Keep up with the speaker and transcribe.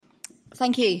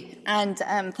Thank you, and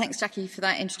thanks, Jackie, for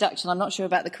that introduction. I'm not sure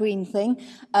about the Queen thing,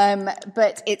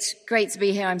 but it's great to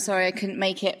be here. I'm sorry I couldn't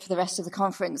make it for the rest of the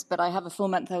conference, but I have a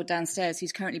 4-month-old downstairs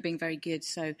who's currently being very good,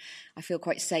 so I feel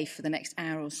quite safe for the next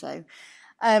hour or so.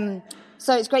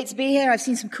 So it's great to be here. I've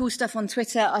seen some cool stuff on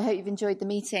Twitter. I hope you've enjoyed the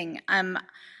meeting.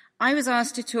 I was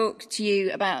asked to talk to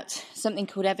you about something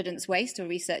called evidence waste or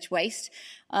research waste.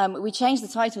 We changed the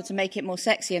title to make it more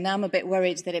sexy, and now I'm a bit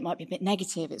worried that it might be a bit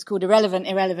negative. It's called Irrelevant,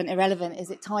 Irrelevant, Irrelevant. Is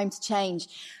it time to change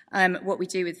what we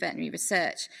do with veterinary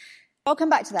research? I'll come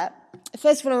back to that.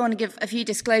 First of all, I want to give a few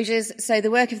disclosures. So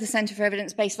the work of the Centre for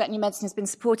Evidence-Based Veterinary Medicine has been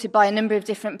supported by a number of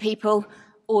different people,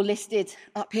 all listed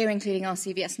up here, including our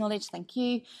CVS Knowledge. Thank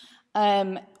you.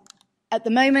 At the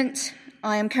moment,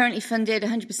 I am currently funded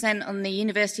 100% on the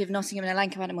University of Nottingham and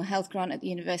Elanco Animal Health grant at the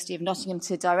University of Nottingham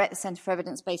to direct the Centre for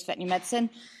Evidence-Based Veterinary Medicine.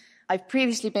 I've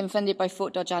previously been funded by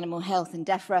Fort Dodge Animal Health and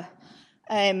DEFRA.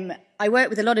 I work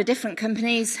with a lot of different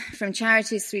companies, from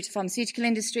charities through to pharmaceutical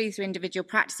industry, through individual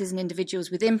practices and individuals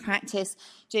within practice,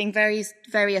 doing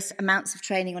various amounts of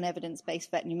training on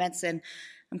evidence-based veterinary medicine.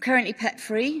 I'm currently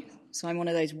pet-free, so I'm one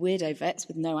of those weirdo vets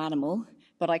with no animal,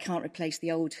 but I can't replace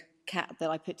the old cat that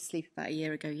I put to sleep about a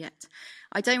year ago yet.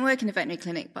 I don't work in a veterinary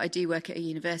clinic, but I do work at a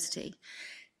university.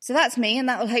 So that's me, and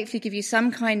that will hopefully give you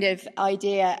some kind of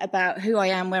idea about who I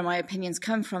am, where my opinions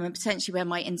come from, and potentially where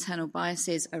my internal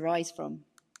biases arise from.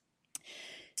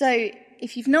 So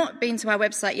if you've not been to our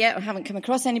website yet or haven't come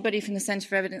across anybody from the Centre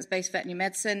for Evidence-Based Veterinary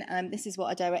Medicine, this is what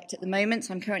I direct at the moment.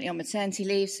 I'm currently on maternity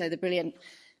leave, so the brilliant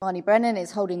Barney Brennan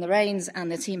is holding the reins,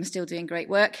 and the team are still doing great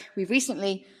work. We've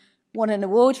recently won an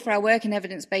award for our work in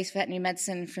evidence-based veterinary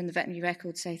medicine from the Veterinary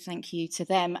Record, so thank you to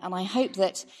them. And I hope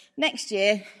that next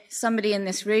year, somebody in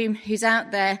this room who's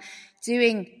out there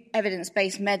doing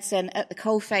evidence-based medicine at the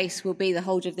coalface will be the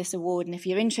holder of this award. And if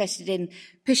you're interested in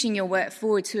pushing your work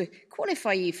forward to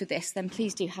qualify you for this, then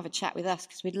please do have a chat with us,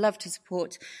 because we'd love to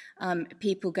support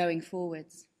people going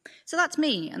forwards. So that's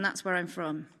me, and that's where I'm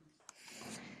from.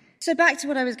 So back to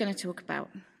what I was going to talk about.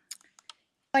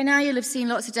 By now, you'll have seen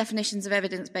lots of definitions of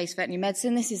evidence-based veterinary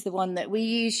medicine. This is the one that we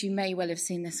use. You may well have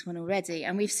seen this one already.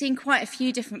 And we've seen quite a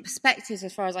few different perspectives,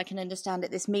 as far as I can understand,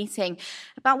 at this meeting,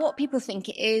 about what people think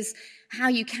it is, how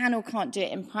you can or can't do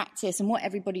it in practice, and what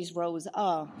everybody's roles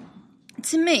are.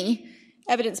 To me,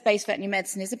 evidence-based veterinary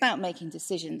medicine is about making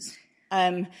decisions.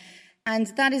 And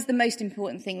that is the most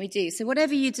important thing we do. So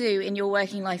whatever you do in your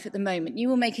working life at the moment, you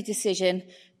will make a decision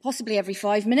possibly every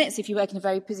 5 minutes if you work in a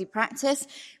very busy practice,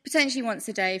 potentially once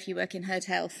a day if you work in herd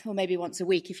health, or maybe once a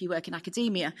week if you work in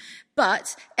academia.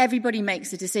 But everybody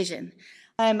makes a decision.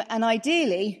 And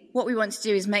ideally, what we want to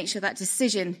do is make sure that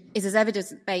decision is as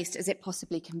evidence-based as it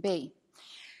possibly can be.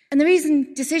 And the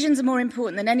reason decisions are more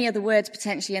important than any other words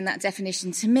potentially in that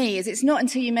definition to me is it's not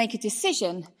until you make a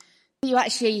decision that you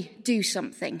actually do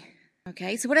something.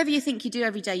 Okay, so whatever you think you do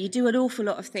every day, you do an awful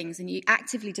lot of things and you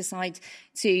actively decide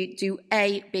to do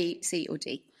A, B, C, or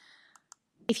D.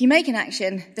 If you make an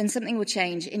action, then something will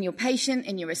change in your patient,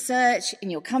 in your research, in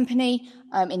your company,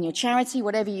 in your charity,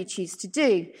 whatever you choose to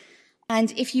do.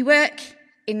 And if you work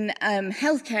in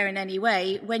healthcare in any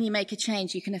way, when you make a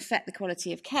change, you can affect the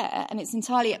quality of care, and it's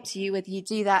entirely up to you whether you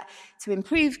do that to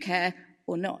improve care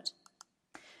or not.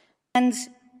 And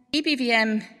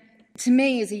EBVM, to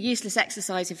me, is a useless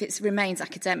exercise if it remains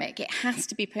academic. It has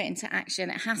to be put into action.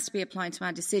 It has to be applied to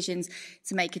our decisions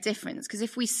to make a difference. Because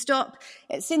if we stop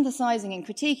at synthesising and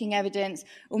critiquing evidence,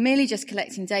 or merely just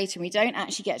collecting data, and we don't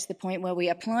actually get to the point where we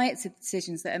apply it to the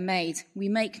decisions that are made, we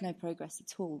make no progress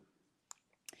at all.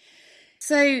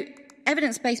 So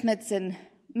evidence-based medicine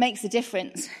makes a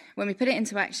difference when we put it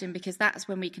into action, because that's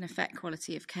when we can affect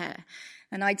quality of care.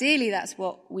 And ideally, that's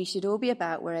what we should all be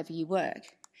about wherever you work.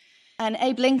 And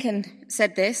Abe Lincoln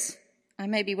said this. I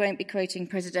maybe won't be quoting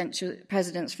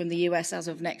presidents from the US as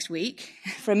of next week.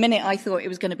 For a minute, I thought it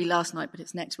was going to be last night, but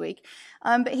it's next week.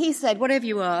 But he said, whatever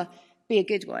you are, be a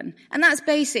good one. And that's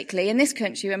basically, in this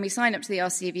country, when we sign up to the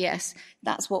RCVS,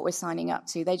 that's what we're signing up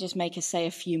to. They just make us say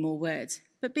a few more words.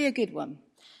 But be a good one.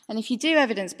 And if you do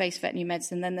evidence-based veterinary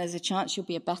medicine, then there's a chance you'll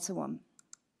be a better one.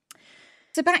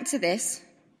 So back to this.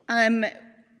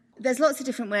 There's lots of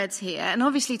different words here, and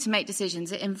obviously to make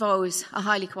decisions, it involves a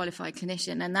highly qualified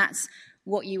clinician, and that's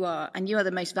what you are, and you are the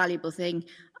most valuable thing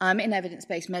in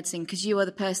evidence-based medicine, because you are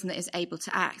the person that is able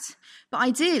to act. But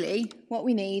ideally, what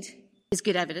we need is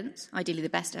good evidence, ideally the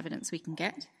best evidence we can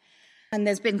get, and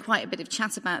there's been quite a bit of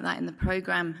chat about that in the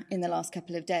programme in the last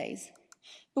couple of days.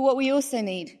 But what we also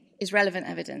need is relevant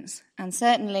evidence, and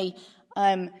certainly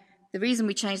the reason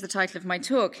we changed the title of my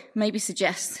talk maybe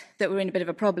suggests that we're in a bit of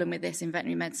a problem with this in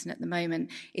veterinary medicine at the moment,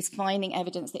 is finding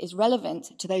evidence that is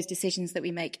relevant to those decisions that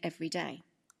we make every day.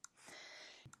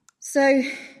 So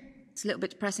it's a little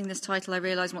bit depressing, this title, I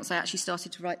realised once I actually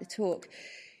started to write the talk.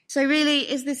 So really,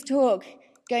 is this talk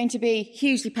going to be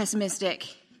hugely pessimistic?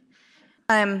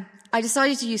 I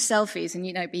decided to use selfies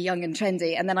and, be young and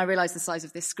trendy, and then I realised the size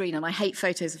of this screen, and I hate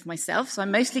photos of myself, so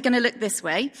I'm mostly going to look this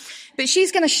way. But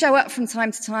she's going to show up from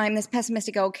time to time, this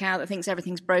pessimistic old cow that thinks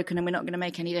everything's broken and we're not going to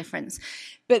make any difference.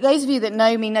 But those of you that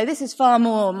know me know this is far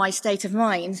more my state of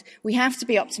mind. We have to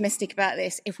be optimistic about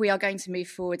this if we are going to move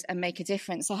forward and make a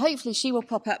difference. So hopefully she will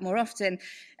pop up more often,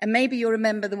 and maybe you'll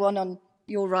remember the one on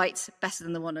your right better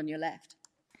than the one on your left.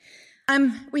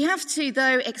 We have to,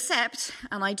 though, accept,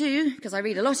 and I do, because I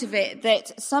read a lot of it,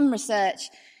 that some research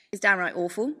is downright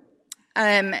awful.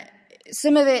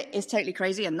 Some of it is totally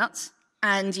crazy and nuts,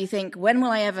 and you think, when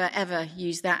will I ever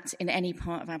use that in any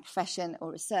part of our profession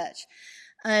or research?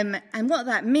 And what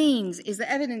that means is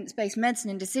that evidence-based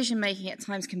medicine and decision-making at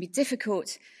times can be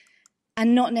difficult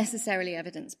and not necessarily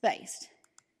evidence-based.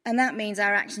 And that means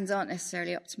our actions aren't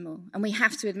necessarily optimal. And we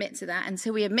have to admit to that.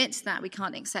 Until we admit to that, we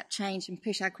can't accept change and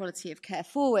push our quality of care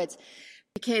forward,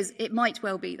 because it might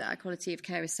well be that our quality of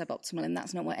care is suboptimal, and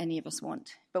that's not what any of us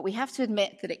want. But we have to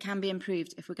admit that it can be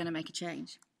improved if we're going to make a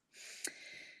change.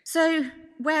 So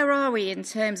where are we in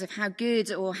terms of how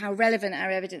good or how relevant our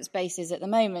evidence base is at the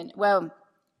moment? Well,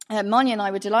 Manya and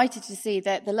I were delighted to see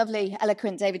that the lovely,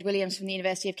 eloquent David Williams from the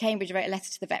University of Cambridge wrote a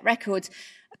letter to the Vet Record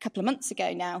a couple of months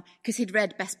ago now, because he'd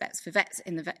read Best Bets for Vets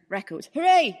in the Vet Record.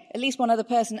 Hooray! At least one other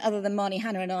person other than Marnie,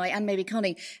 Hannah and I, and maybe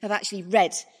Connie, have actually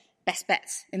read Best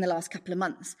Bets in the last couple of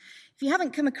months. If you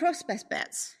haven't come across Best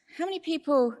Bets, how many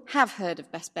people have heard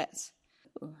of Best Bets?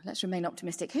 Oh, let's remain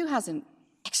optimistic. Who hasn't?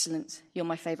 Excellent. You're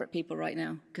my favourite people right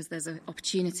now, because there's an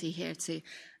opportunity here to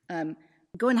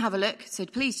go and have a look. So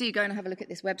please do go and have a look at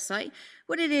this website.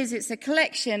 What it is, it's a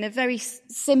collection of very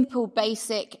simple,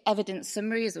 basic evidence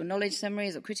summaries or knowledge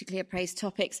summaries or critically appraised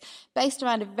topics based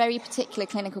around a very particular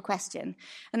clinical question.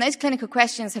 And those clinical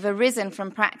questions have arisen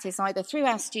from practice, either through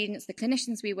our students, the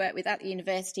clinicians we work with at the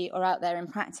university, or out there in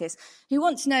practice, who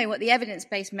want to know what the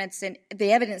evidence-based medicine,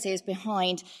 the evidence is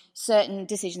behind certain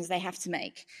decisions they have to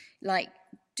make. Like,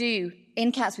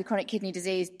 in cats with chronic kidney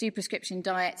disease, do prescription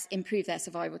diets improve their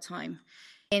survival time?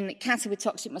 In cattle with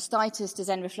toxic mastitis, does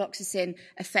enrofloxacin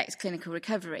affect clinical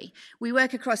recovery? We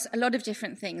work across a lot of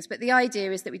different things, but the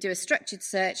idea is that we do a structured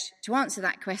search to answer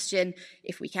that question,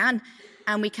 if we can,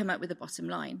 and we come up with a bottom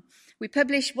line. We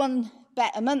publish one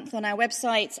bet a month on our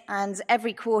website, and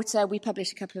every quarter we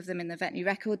publish a couple of them in the Veterinary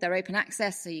Record. They're open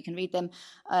access, so you can read them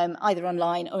either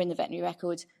online or in the Veterinary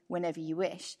Record whenever you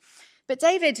wish. But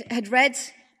David had read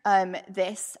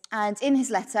this, and in his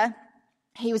letter,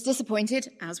 he was disappointed,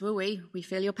 as were we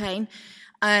feel your pain,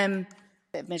 bit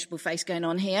of miserable face going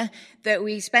on here, that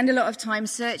we spend a lot of time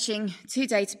searching two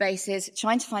databases,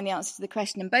 trying to find the answer to the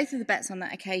question, and both of the bets on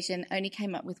that occasion only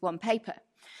came up with one paper.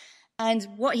 And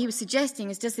what he was suggesting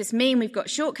is, does this mean we've got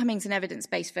shortcomings in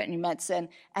evidence-based veterinary medicine,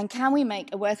 and can we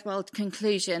make a worthwhile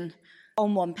conclusion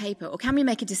on one paper, or can we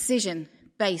make a decision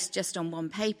based just on one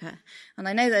paper? And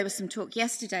I know there was some talk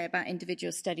yesterday about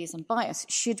individual studies and bias.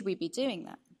 Should we be doing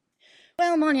that?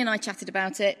 Well, Marnie and I chatted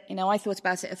about it. I thought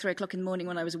about it at 3 o'clock in the morning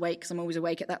when I was awake, because I'm always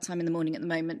awake at that time in the morning at the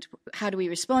moment. How do we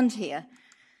respond here?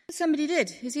 Somebody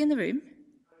did. Is he in the room?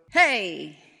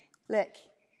 Hey, look,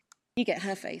 you get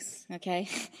her face, okay?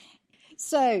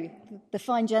 So, the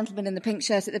fine gentleman in the pink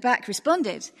shirt at the back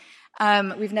responded.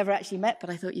 We've never actually met,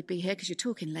 but I thought you'd be here because you're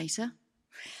talking later.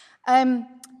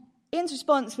 Ian's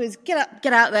response was, get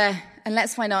out there and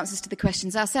let's find answers to the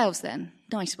questions ourselves then.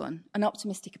 Nice one. An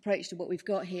optimistic approach to what we've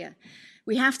got here.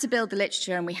 We have to build the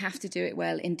literature, and we have to do it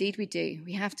well. Indeed we do.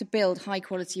 We have to build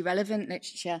high-quality, relevant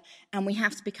literature, and we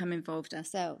have to become involved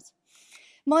ourselves.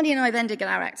 Marnie and I then did get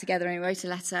our act together and wrote a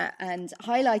letter and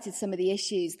highlighted some of the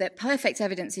issues that perfect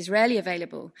evidence is rarely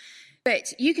available.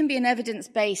 But you can be an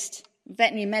evidence-based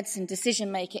veterinary medicine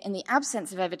decision maker in the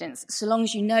absence of evidence, so long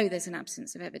as you know there's an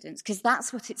absence of evidence, because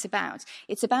that's what it's about.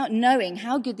 It's about knowing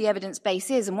how good the evidence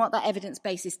base is and what that evidence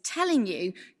base is telling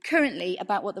you currently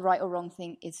about what the right or wrong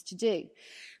thing is to do.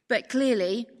 But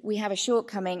clearly, we have a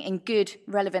shortcoming in good,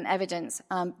 relevant evidence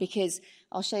because,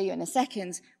 I'll show you in a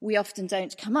second, we often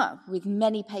don't come up with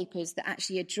many papers that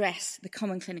actually address the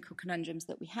common clinical conundrums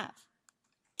that we have.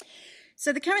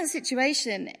 So the current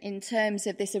situation in terms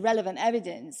of this irrelevant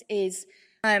evidence is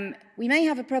we may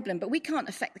have a problem, but we can't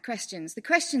affect the questions. The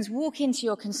questions walk into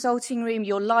your consulting room,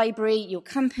 your library, your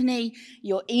company,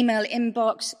 your email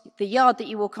inbox, the yard that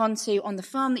you walk onto, on the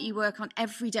farm that you work on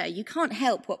every day. You can't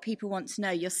help what people want to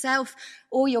know, yourself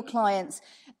or your clients.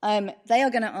 they are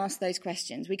going to ask those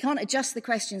questions. We can't adjust the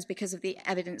questions because of the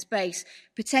evidence base.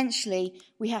 Potentially,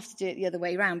 we have to do it the other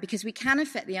way around because we can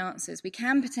affect the answers. We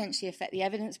can potentially affect the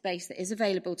evidence base that is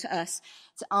available to us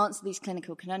to answer these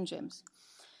clinical conundrums.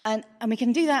 And we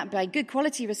can do that by good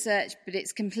quality research, but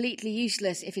it's completely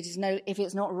useless if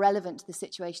it's not relevant to the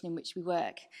situation in which we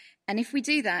work. And if we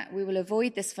do that, we will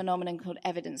avoid this phenomenon called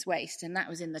evidence waste. And that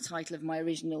was in the title of my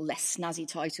original less snazzy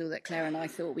title that Claire and I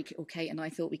thought we could, or Kate and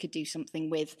I thought we could do something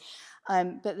with.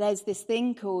 But there's this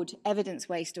thing called evidence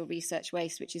waste or research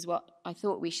waste, which is what I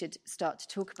thought we should start to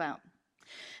talk about.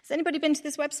 Has anybody been to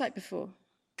this website before?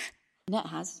 Annette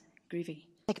has. Groovy.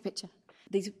 Take a picture.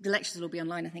 The lectures will all be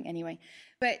online, I think, anyway.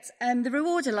 But the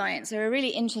Reward Alliance are a really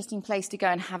interesting place to go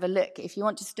and have a look if you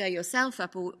want to stir yourself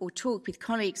up or talk with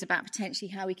colleagues about potentially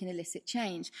how we can elicit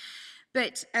change.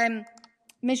 But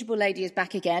Miserable Lady is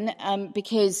back again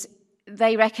because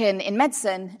they reckon in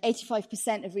medicine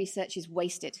 85% of research is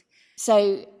wasted.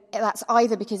 So that's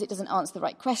either because it doesn't answer the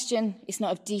right question, it's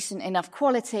not of decent enough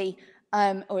quality,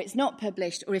 or it's not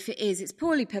published, or if it is, it's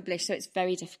poorly published, so it's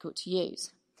very difficult to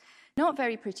use. Not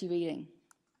very pretty reading.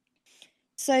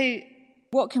 So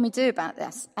what can we do about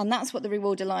this? And that's what the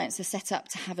Reward Alliance is set up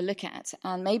to have a look at.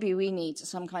 And maybe we need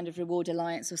some kind of Reward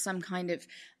Alliance or some kind of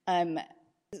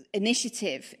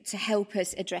initiative to help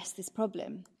us address this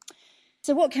problem.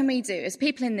 So what can we do? As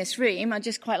people in this room, I'd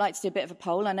just quite like to do a bit of a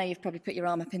poll. I know you've probably put your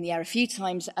arm up in the air a few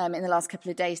times in the last couple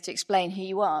of days to explain who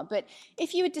you are. But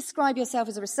if you would describe yourself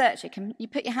as a researcher, can you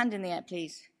put your hand in the air,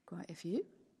 please? Quite a few.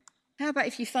 How about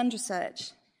if you fund research?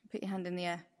 Put your hand in the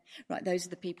air. Right, those are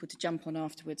the people to jump on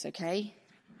afterwards, okay?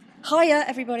 Hiya,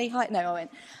 everybody. Hi. No, I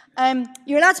won't.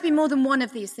 You're allowed to be more than one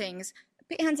of these things.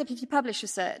 Put your hands up if you publish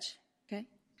research, okay?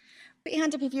 Put your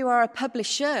hand up if you are a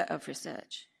publisher of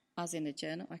research, as in a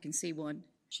journal. I can see one.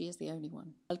 She is the only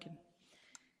one. Welcome.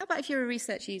 How about if you're a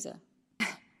research user?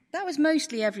 That was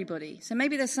mostly everybody, so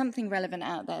maybe there's something relevant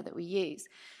out there that we use.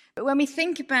 But when we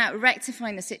think about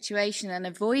rectifying the situation and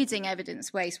avoiding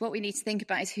evidence waste, what we need to think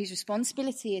about is whose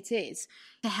responsibility it is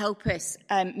to help us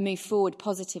move forward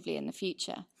positively in the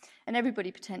future. And everybody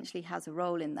potentially has a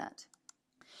role in that.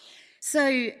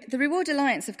 So the Reward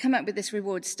Alliance have come up with this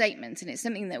reward statement, and it's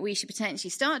something that we should potentially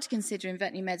start to consider in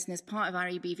veterinary medicine as part of our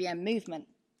EBVM movement.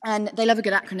 And they love a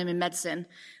good acronym in medicine.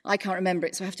 I can't remember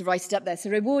it, so I have to write it up there. So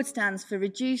REWARD stands for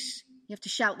reduce. You have to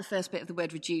shout the first bit of the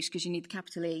word reduce because you need the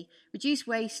capital E. Reduce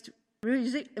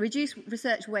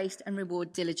research waste and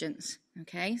reward diligence.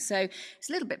 Okay, so it's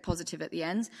a little bit positive at the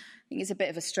end. I think it's a bit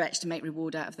of a stretch to make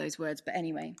reward out of those words. But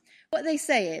anyway, what they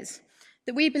say is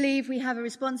that we believe we have a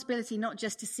responsibility not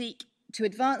just to seek to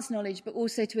advance knowledge, but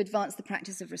also to advance the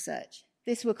practice of research.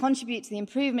 This will contribute to the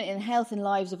improvement in health and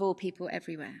lives of all people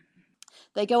everywhere.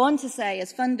 They go on to say,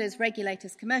 as funders,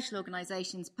 regulators, commercial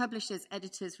organisations, publishers,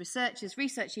 editors, researchers,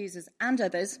 research users, and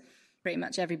others, pretty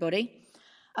much everybody,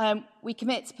 we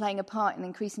commit to playing a part in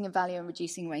increasing the value and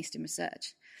reducing waste in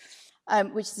research,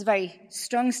 which is a very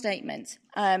strong statement,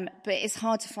 but it's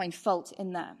hard to find fault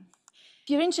in that. If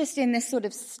you're interested in this sort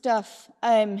of stuff,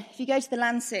 if you go to the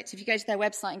Lancet, if you go to their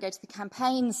website and go to the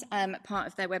campaigns part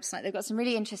of their website, they've got some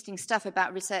really interesting stuff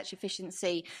about research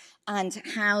efficiency and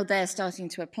how they're starting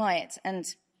to apply it. And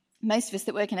most of us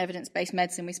that work in evidence-based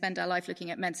medicine, we spend our life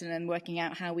looking at medicine and working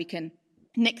out how we can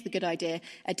nick the good idea,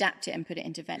 adapt it, and put it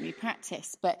into veterinary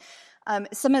practice. But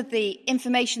some of the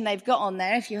information they've got on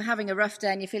there, if you're having a rough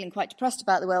day and you're feeling quite depressed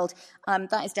about the world,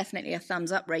 that is definitely a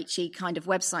thumbs up, Rachie kind of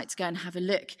website to go and have a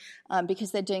look,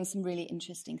 because they're doing some really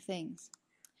interesting things.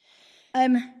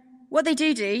 What they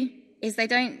do is they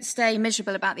don't stay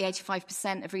miserable about the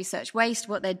 85% of research waste.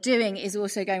 What they're doing is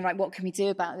also going, right, what can we do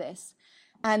about this?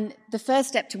 And the first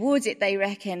step towards it, they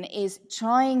reckon, is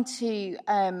trying to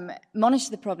monitor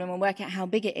the problem and work out how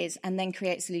big it is and then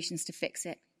create solutions to fix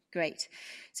it. Great.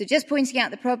 So just pointing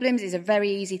out the problems is a very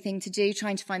easy thing to do.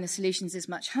 Trying to find the solutions is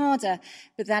much harder,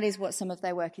 but that is what some of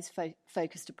their work is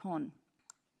focused upon.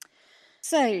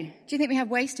 So, do you think we have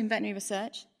waste in veterinary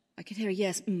research? I could hear a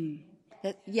yes.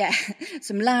 Yeah,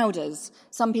 some louders.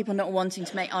 Some people not wanting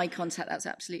to make eye contact, that's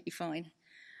absolutely fine.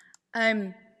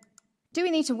 Do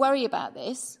we need to worry about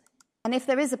this? And if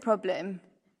there is a problem,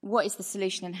 what is the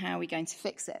solution and how are we going to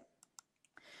fix it?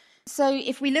 So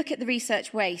if we look at the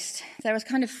research waste, there are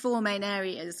kind of four main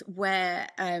areas where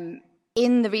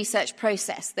in the research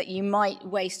process that you might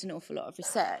waste an awful lot of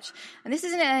research. And this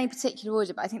isn't in any particular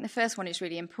order, but I think the first one is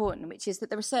really important, which is that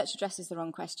the research addresses the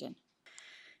wrong question.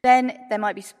 Then there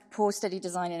might be poor study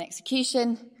design and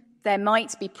execution. There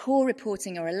might be poor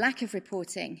reporting or a lack of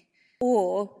reporting,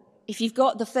 or if you've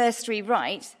got the first three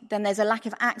right, then there's a lack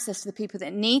of access to the people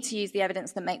that need to use the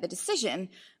evidence that make the decision,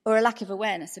 or a lack of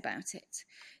awareness about it.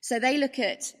 So they look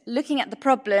at looking at the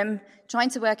problem, trying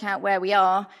to work out where we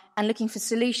are, and looking for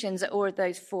solutions at all of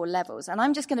those four levels. And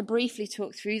I'm just going to briefly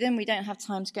talk through them. We don't have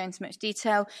time to go into much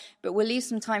detail, but we'll leave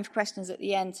some time for questions at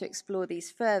the end to explore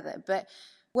these further. But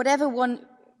whatever one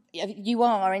you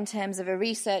are in terms of a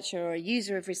researcher or a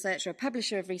user of research or a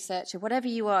publisher of research, or whatever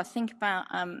you are, think about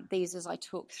these as I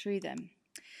talk through them.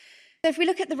 So if we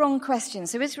look at the wrong question,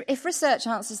 so if research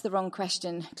answers the wrong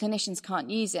question, clinicians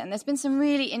can't use it. And there's been some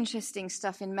really interesting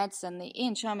stuff in medicine.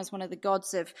 Ian Chalmers, one of the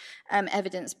gods of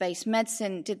evidence-based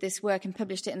medicine, did this work and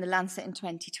published it in The Lancet in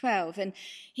 2012. And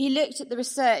he looked at the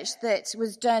research that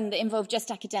was done that involved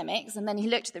just academics, and then he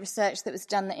looked at the research that was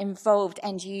done that involved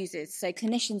end users, so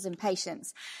clinicians and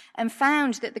patients, and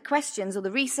found that the questions or the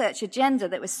research agenda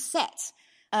that was set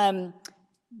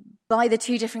by the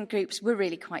two different groups were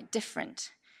really quite different.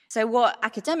 So what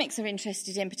academics are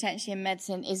interested in potentially in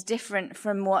medicine is different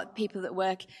from what people that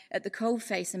work at the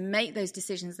coalface and make those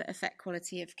decisions that affect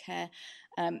quality of care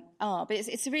are. But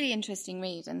it's a really interesting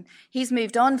read. And he's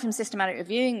moved on from systematic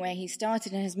reviewing, where he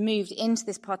started, and has moved into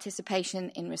this participation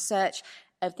in research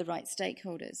of the right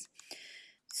stakeholders.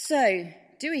 So,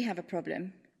 do we have a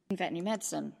problem in veterinary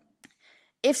medicine?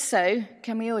 If so,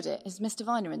 can we audit? Is Mr.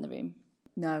 Viner in the room?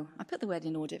 No. I put the word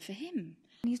in audit for him.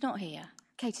 And he's not here.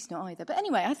 Katie's not either. But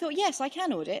anyway, I thought, yes, I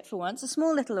can audit for once, a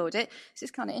small little audit. This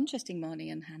is kind of interesting,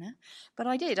 Marnie and Hannah. But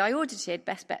I did. I audited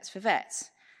Best Bets for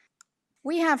Vets.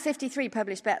 We have 53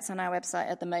 published bets on our website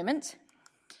at the moment.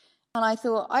 And I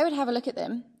thought I would have a look at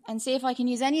them and see if I can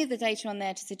use any of the data on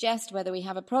there to suggest whether we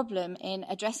have a problem in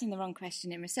addressing the wrong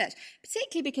question in research,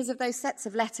 particularly because of those sets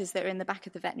of letters that are in the back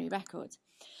of the veterinary record.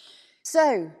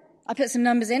 So I put some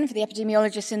numbers in for the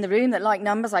epidemiologists in the room that like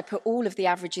numbers. I put all of the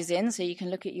averages in, so you can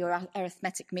look at your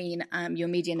arithmetic mean, your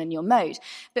median, and your mode.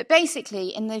 But basically,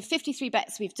 in the 53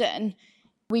 bets we've done,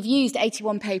 we've used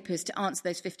 81 papers to answer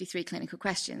those 53 clinical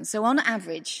questions. So on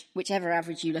average, whichever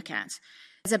average you look at,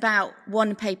 there's about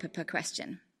one paper per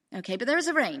question. Okay, but there is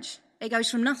a range. It goes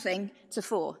from nothing to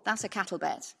 4. That's a cattle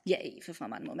bet. Yay, for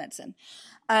farm animal medicine.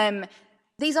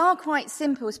 These are quite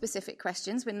simple, specific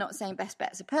questions. We're not saying best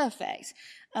bets are perfect.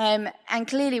 And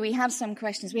clearly we have some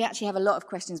questions. We actually have a lot of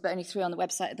questions, but only 3 on the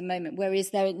website at the moment, whereas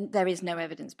there is no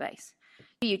evidence base.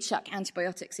 Do you chuck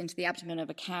antibiotics into the abdomen of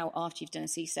a cow after you've done a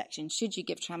C-section? Should you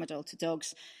give tramadol to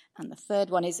dogs? And the third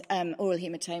one is oral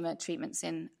hematoma treatments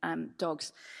in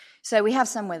dogs. So we have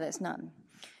some where there's none.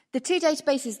 The 2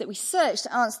 databases that we searched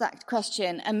to answer that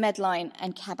question are Medline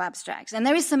and CAB Abstracts. And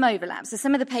there is some overlap. So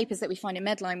some of the papers that we find in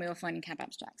Medline, we will find in CAB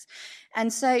Abstracts.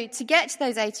 And so to get to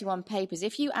those 81 papers,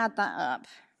 if you add that up,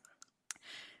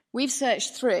 we've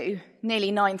searched through nearly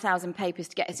 9,000 papers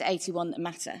to get to 81 that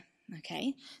matter.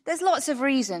 Okay, there's lots of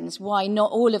reasons why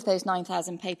not all of those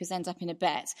 9,000 papers end up in a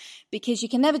bet, because you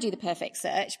can never do the perfect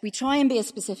search. We try and be as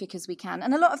specific as we can.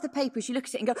 And a lot of the papers, you look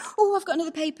at it and go, oh, I've got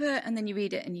another paper. And then you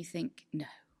read it and you think, no.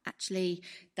 Actually,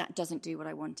 that doesn't do what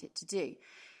I want it to do.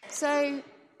 So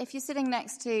if you're sitting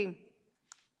next to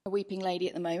a weeping lady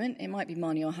at the moment, it might be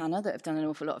Marnie or Hannah that have done an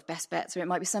awful lot of best bets, or it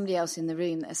might be somebody else in the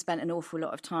room that has spent an awful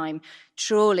lot of time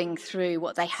trawling through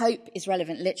what they hope is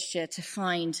relevant literature to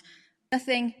find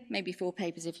nothing, maybe 4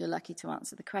 papers if you're lucky to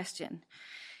answer the question.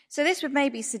 So this would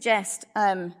maybe suggest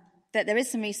that there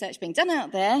is some research being done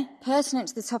out there, pertinent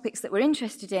to the topics that we're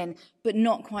interested in, but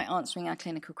not quite answering our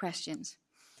clinical questions.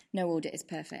 No audit is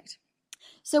perfect.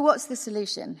 So what's the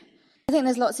solution? I think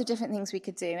there's lots of different things we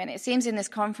could do, and it seems in this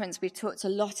conference we've talked a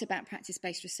lot about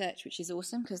practice-based research, which is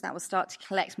awesome, because that will start to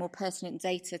collect more pertinent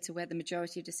data to where the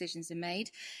majority of decisions are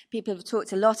made. People have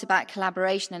talked a lot about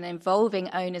collaboration and involving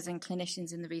owners and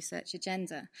clinicians in the research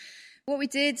agenda. What we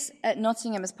did at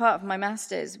Nottingham as part of my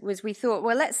master's was we thought,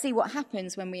 well, let's see what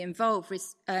happens when we involve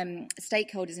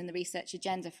stakeholders in the research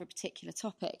agenda for a particular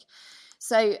topic.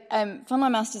 So for my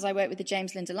master's, I worked with the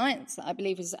James Lind Alliance, that I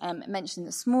believe was mentioned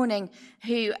this morning,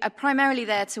 who are primarily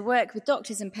there to work with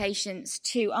doctors and patients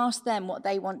to ask them what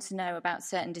they want to know about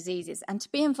certain diseases. And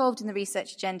to be involved in the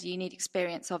research agenda, you need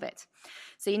experience of it.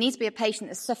 So you need to be a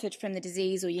patient that's suffered from the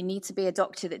disease, or you need to be a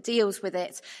doctor that deals with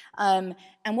it. And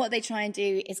what they try and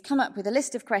do is come up with a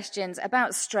list of questions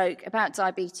about stroke, about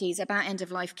diabetes, about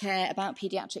end-of-life care, about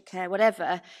paediatric care,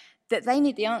 whatever, that they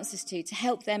need the answers to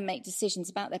help them make decisions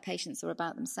about their patients or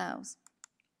about themselves.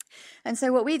 And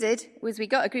so what we did was we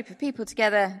got a group of people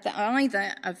together that are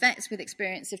either vets with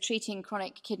experience of treating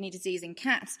chronic kidney disease in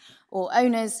cats, or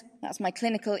owners. That's my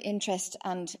clinical interest,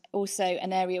 and also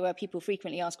an area where people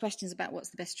frequently ask questions about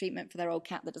what's the best treatment for their old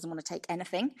cat that doesn't want to take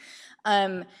anything.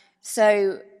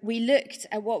 So we looked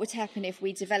at what would happen if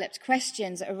we developed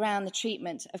questions around the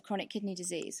treatment of chronic kidney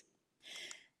disease.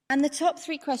 And the top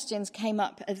 3 questions came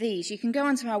up are these. You can go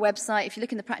onto our website. If you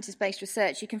look in the practice-based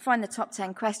research, you can find the top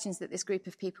 10 questions that this group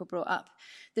of people brought up.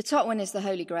 The top one is the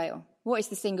Holy Grail. What is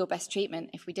the single best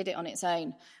treatment, if we did it on its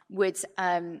own,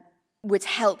 would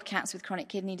help cats with chronic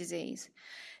kidney disease?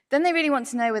 Then they really want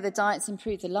to know whether diets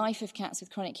improve the life of cats with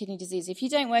chronic kidney disease. If you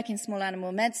don't work in small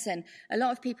animal medicine, a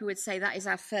lot of people would say that is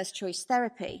our first choice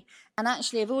therapy. And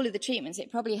actually, of all of the treatments,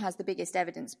 it probably has the biggest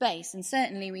evidence base. And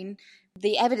certainly,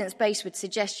 the evidence base would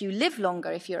suggest you live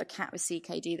longer if you're a cat with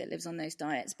CKD that lives on those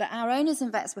diets. But our owners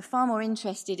and vets were far more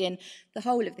interested in the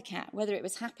whole of the cat, whether it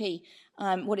was happy,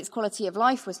 what its quality of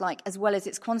life was like, as well as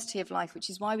its quantity of life, which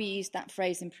is why we used that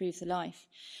phrase, improve the life.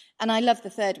 And I love the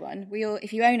third one.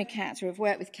 If you own a cat or have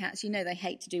worked with cats, you know they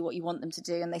hate to do what you want them to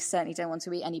do, and they certainly don't want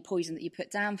to eat any poison that you put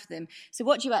down for them. So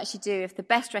what do you actually do if the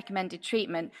best recommended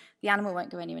treatment, the animal won't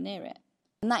go anywhere near it?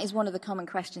 And that is one of the common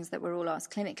questions that we're all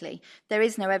asked clinically. There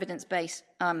is no evidence base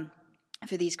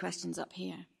for these questions up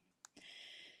here.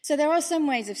 So there are some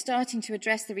ways of starting to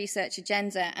address the research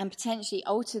agenda and potentially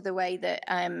alter the way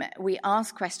that we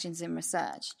ask questions in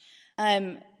research.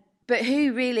 But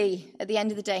who really, at the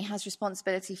end of the day, has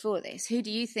responsibility for this? Who do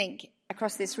you think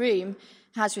across this room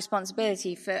has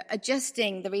responsibility for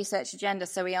adjusting the research agenda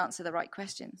so we answer the right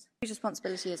questions? Whose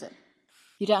responsibility is it?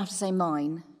 You don't have to say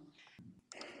mine.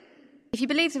 If you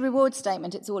believe the reward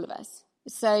statement, it's all of us.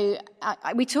 So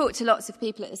we talk to lots of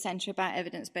people at the centre about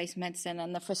evidence-based medicine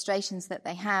and the frustrations that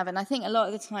they have. And I think a lot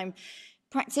of the time,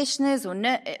 practitioners or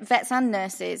vets and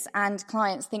nurses and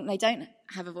clients think they don't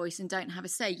have a voice and don't have a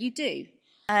say. You do.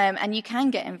 And you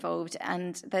can get involved,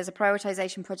 and there's a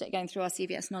prioritisation project going through our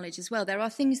CVS Knowledge as well. There are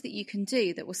things that you can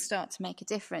do that will start to make a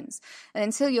difference. And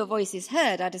until your voice is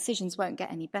heard, our decisions won't get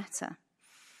any better.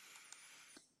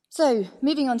 So,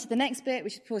 moving on to the next bit,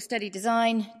 which is poor study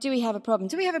design. Do we have a problem?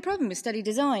 Do we have a problem with study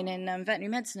design in veterinary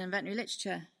medicine and veterinary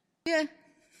literature? Yeah,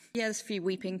 there's a few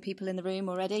weeping people in the room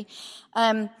already.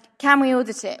 Can we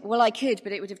audit it? Well, I could,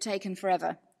 but it would have taken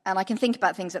forever. And I can think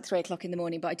about things at 3 o'clock in the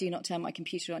morning, but I do not turn my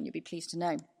computer on, you'll be pleased to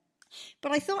know.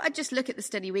 But I thought I'd just look at the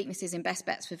study weaknesses in Best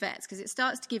Bets for Vets, because it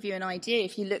starts to give you an idea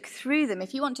if you look through them.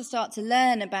 If you want to start to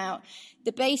learn about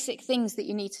the basic things that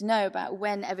you need to know about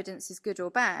when evidence is good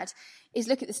or bad, is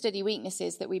look at the study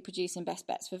weaknesses that we produce in Best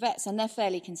Bets for Vets, and they're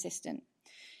fairly consistent.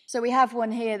 So we have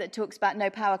one here that talks about no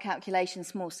power calculation,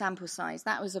 small sample size.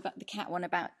 That was about the cat one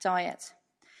about diet.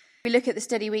 We look at the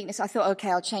study weakness. I thought,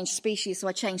 okay, I'll change species, so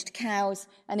I changed to cows.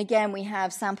 And again, we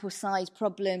have sample size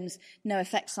problems, no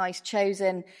effect size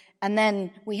chosen. And then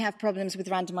we have problems with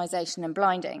randomization and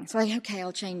blinding. So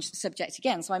I'll change the subject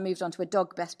again. So I moved on to a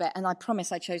dog best bet, and I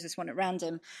promise I chose this one at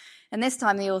random. And this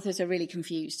time the authors are really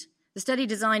confused. The study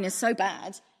design is so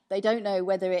bad, they don't know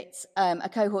whether it's a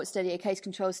cohort study, a case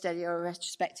control study, or a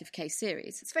retrospective case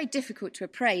series. It's very difficult to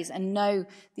appraise and know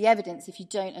the evidence if you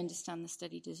don't understand the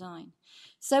study design.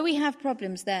 So we have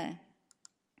problems there.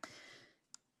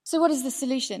 So what is the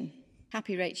solution?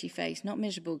 Happy Rachy face, not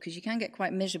miserable, because you can get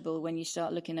quite miserable when you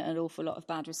start looking at an awful lot of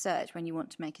bad research when you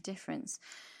want to make a difference.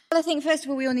 Well, I think, first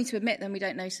of all, we all need to admit that we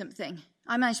don't know something.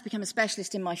 I managed to become a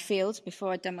specialist in my field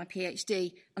before I'd done my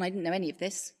PhD, and I didn't know any of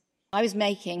this. I was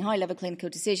making high-level clinical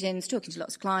decisions, talking to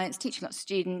lots of clients, teaching lots of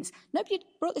students. Nobody had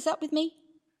brought this up with me.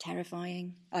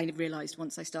 Terrifying. I realised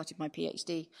once I started my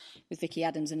PhD with Vicky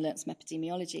Adams and learnt some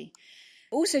epidemiology.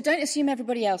 Also, don't assume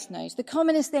everybody else knows. The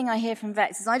commonest thing I hear from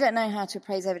vets is, I don't know how to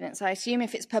appraise evidence. I assume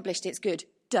if it's published, it's good.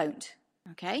 Don't.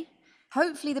 Okay?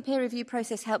 Hopefully the peer review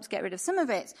process helps get rid of some of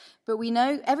it, but we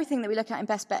know everything that we look at in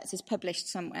Best Bets is published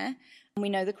somewhere, and we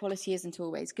know the quality isn't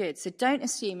always good. So don't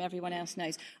assume everyone else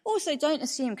knows. Also, don't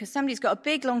assume because somebody's got a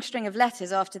big long string of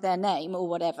letters after their name or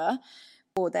whatever,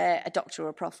 or they're a doctor or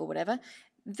a prof or whatever,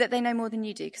 that they know more than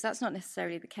you do, because that's not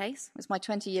necessarily the case. It was my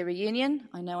 20-year reunion.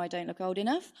 I know I don't look old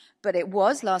enough, but it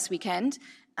was last weekend,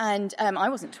 and I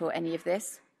wasn't taught any of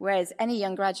this. Whereas any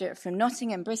young graduate from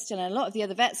Nottingham, Bristol, and a lot of the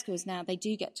other vet schools now, they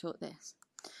do get taught this.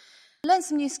 Learn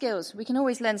some new skills. We can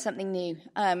always learn something new.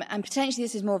 And potentially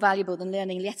this is more valuable than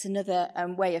learning yet another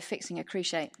way of fixing a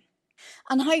cruciate.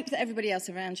 And hope that everybody else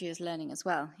around you is learning as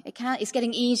well. It's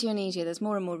getting easier and easier. There's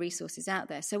more and more resources out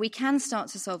there. So we can start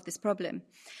to solve this problem.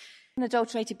 An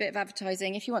adulterated bit of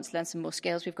advertising. If you want to learn some more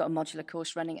skills, we've got a modular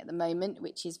course running at the moment,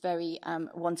 which is very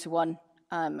one-to-one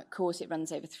course. It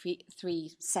runs over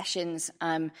three sessions,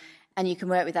 and you can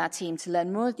work with our team to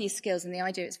learn more of these skills, and the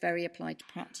idea is very applied to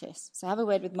practice. So have a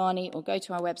word with Marnie or go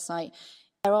to our website.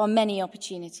 There are many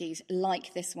opportunities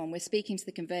like this one. We're speaking to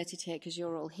the converted here because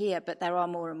you're all here, but there are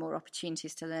more and more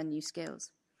opportunities to learn new skills.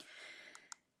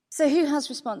 So who has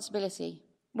responsibility?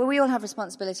 Well, we all have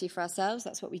responsibility for ourselves.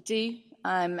 That's what we do.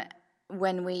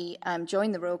 When we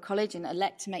join the Royal College and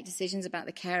elect to make decisions about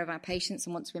the care of our patients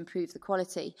and want to improve the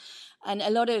quality. And a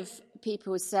lot of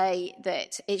people say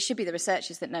that it should be the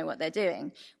researchers that know what they're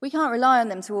doing. We can't rely on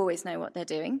them to always know what they're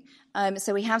doing.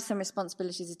 So we have some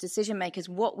responsibilities as decision makers,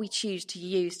 what we choose to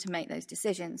use to make those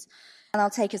decisions. And I'll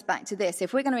take us back to this.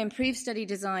 If we're going to improve study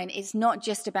design, it's not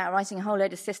just about writing a whole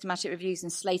load of systematic reviews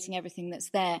and slating everything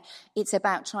that's there. It's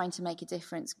about trying to make a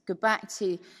difference. Go back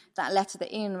to that letter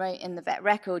that Ian wrote in the Vet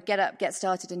Record, get up, get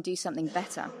started, and do something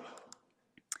better.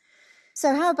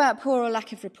 So how about poor or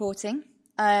lack of reporting?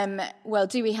 Well,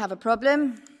 do we have a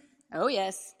problem? Oh,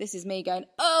 yes, this is me going,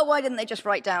 oh, why didn't they just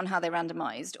write down how they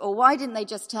randomized? Or why didn't they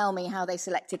just tell me how they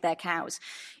selected their cows?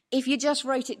 If you just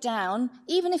wrote it down,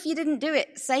 even if you didn't do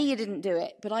it, say you didn't do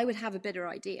it, but I would have a better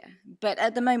idea. But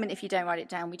at the moment, if you don't write it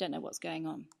down, we don't know what's going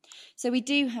on. So we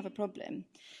do have a problem.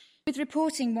 With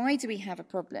reporting, why do we have a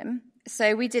problem?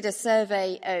 So we did a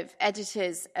survey of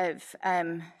editors of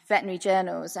veterinary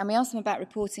journals, and we asked them about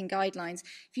reporting guidelines.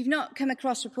 If you've not come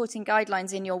across reporting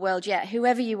guidelines in your world yet,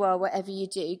 whoever you are, whatever you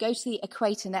do, go to the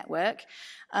Equator Network,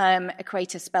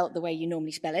 Equator spelt the way you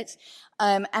normally spell it,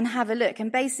 and have a look.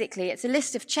 And basically, it's a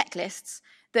list of checklists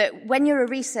that when you're a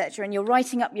researcher and you're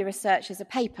writing up your research as a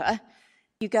paper,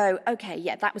 you go, okay,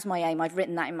 yeah, that was my aim. I've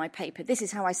written that in my paper. This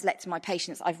is how I selected my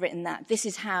patients. I've written that. This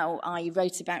is how I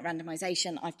wrote about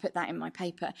randomization. I've put that in my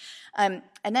paper.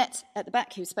 Annette at the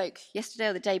back, who spoke yesterday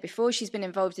or the day before, she's been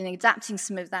involved in adapting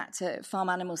some of that to farm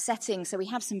animal settings. So we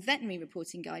have some veterinary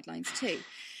reporting guidelines too.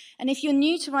 And if you're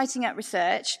new to writing up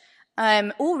research,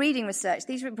 or reading research,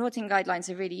 these reporting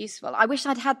guidelines are really useful. I wish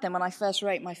I'd had them when I first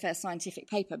wrote my first scientific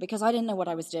paper because I didn't know what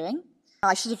I was doing.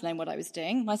 I should have known what I was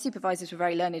doing. My supervisors were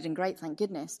very learned and great, thank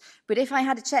goodness. But if I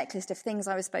had a checklist of things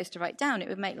I was supposed to write down, it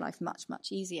would make life much,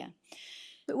 much easier.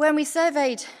 But when we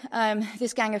surveyed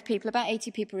this gang of people, about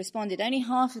 80 people responded. Only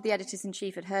half of the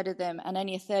editors-in-chief had heard of them, and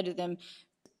only a third of them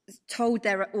told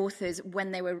their authors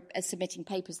when they were submitting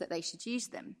papers that they should use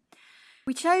them.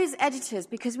 We chose editors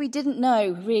because we didn't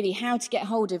know really how to get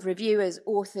hold of reviewers,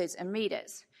 authors, and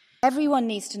readers. Everyone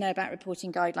needs to know about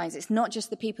reporting guidelines. It's not just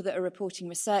the people that are reporting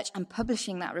research and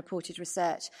publishing that reported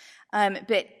research.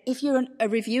 But if you're a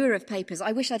reviewer of papers,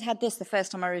 I wish I'd had this the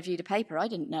first time I reviewed a paper. I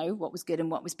didn't know what was good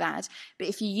and what was bad. But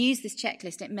if you use this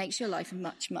checklist, it makes your life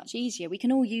much, much easier. We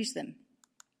can all use them.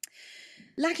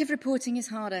 Lack of reporting is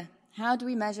harder. How do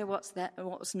we measure what's there and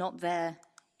what's not there?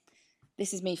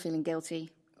 This is me feeling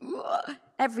guilty.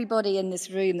 Everybody in this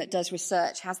room that does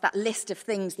research has that list of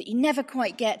things that you never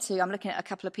quite get to. I'm looking at a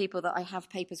couple of people that I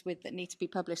have papers with that need to be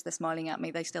published. They're smiling at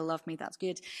me. They still love me. That's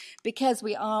good. Because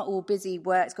we are all busy,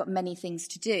 work's got many things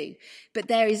to do. But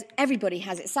everybody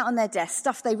has it sat on their desk,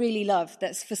 stuff they really love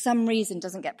that for some reason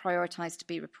doesn't get prioritized to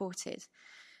be reported.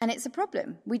 And it's a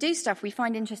problem. We do stuff, we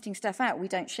find interesting stuff out, we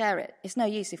don't share it. It's no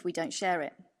use if we don't share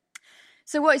it.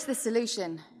 So what is the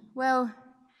solution? Well,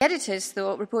 editors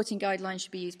thought reporting guidelines should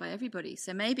be used by everybody.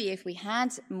 So maybe if we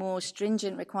had more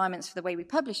stringent requirements for the way we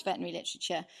publish veterinary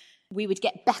literature, we would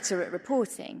get better at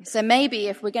reporting. So maybe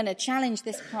if we're going to challenge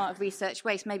this part of research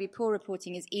waste, maybe poor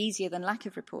reporting is easier than lack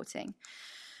of reporting.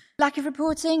 Lack of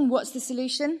reporting, what's the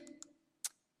solution?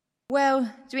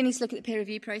 Well, do we need to look at the peer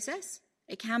review process?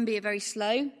 It can be a very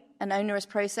slow and onerous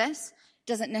process. It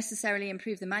doesn't necessarily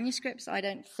improve the manuscripts, I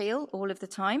don't feel, all of the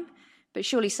time. But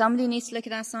surely somebody needs to look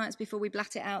at our science before we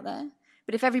blat it out there.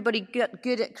 But if everybody got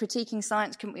good at critiquing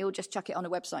science, couldn't we all just chuck it on a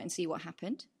website and see what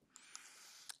happened?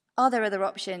 Are there other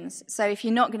options? So if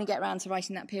you're not going to get around to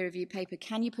writing that peer-reviewed paper,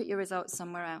 can you put your results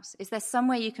somewhere else? Is there some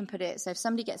way you can put it so if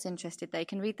somebody gets interested, they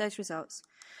can read those results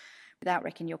without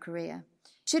wrecking your career?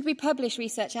 Should we publish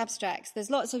research abstracts?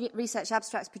 There's lots of research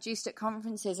abstracts produced at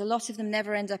conferences. A lot of them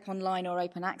never end up online or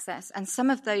open access. And some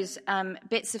of those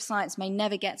bits of science may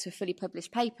never get to a fully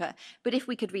published paper. But if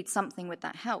we could read something, would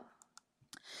that help?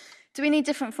 Do we need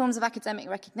different forms of academic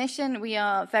recognition? We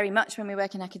are very much, when we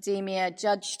work in academia,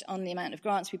 judged on the amount of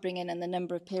grants we bring in and the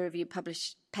number of peer-reviewed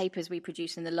published papers we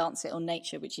produce in the Lancet or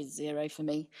Nature, which is 0 for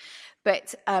me.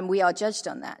 But we are judged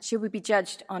on that. Should we be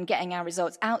judged on getting our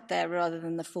results out there rather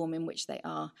than the form in which they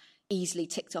are easily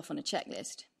ticked off on a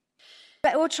checklist?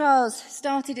 But all trials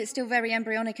started, it's still very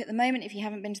embryonic at the moment. If you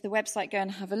haven't been to the website, go and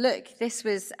have a look. This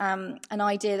was an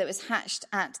idea that was hatched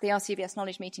at the RCVS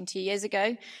Knowledge Meeting 2 years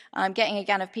ago, getting a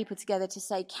gang of people together to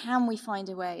say, can we find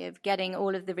a way of getting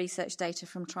all of the research data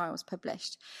from trials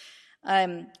published?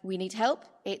 We need help.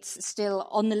 It's still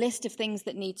on the list of things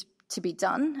that need to be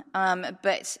done,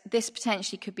 but this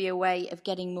potentially could be a way of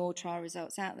getting more trial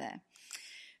results out there.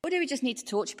 Or do we just need to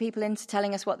torture people into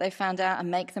telling us what they've found out and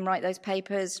make them write those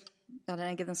papers? I don't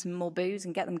know, give them some more booze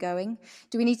and get them going?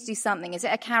 Do we need to do something? Is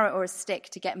it a carrot or a stick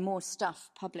to get more stuff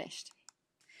published?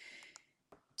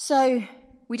 So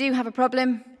we do have a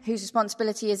problem. Whose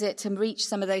responsibility is it to reach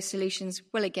some of those solutions?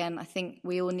 Well, again, I think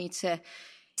we all need to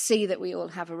see that we all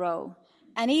have a role.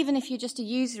 And even if you're just a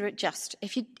user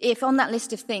if on that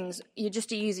list of things you're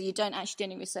just a user, you don't actually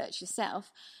do any research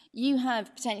yourself, you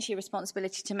have potentially a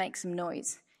responsibility to make some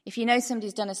noise. If you know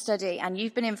somebody's done a study and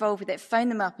you've been involved with it, phone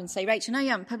them up and say, Rachel, no, you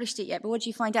haven't published it yet, but what did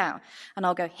you find out? And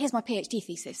I'll go, here's my PhD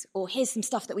thesis, or here's some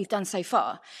stuff that we've done so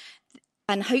far.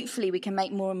 And hopefully we can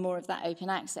make more and more of that open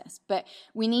access. But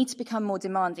we need to become more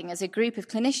demanding. As a group of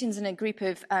clinicians and a group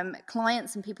of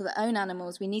clients and people that own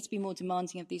animals, we need to be more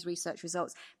demanding of these research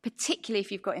results, particularly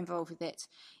if you've got involved with it.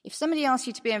 If somebody asks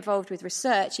you to be involved with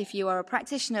research, if you are a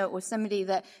practitioner or somebody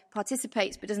that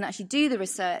participates but doesn't actually do the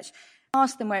research,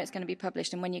 ask them where it's going to be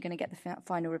published and when you're going to get the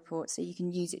final report so you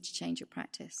can use it to change your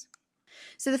practice.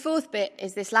 So the fourth bit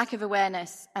is this lack of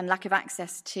awareness and lack of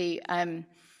access to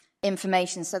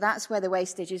information. So that's where the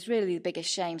wastage is really the biggest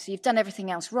shame. So you've done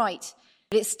everything else right,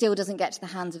 but it still doesn't get to the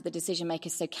hands of the decision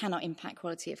makers, so cannot impact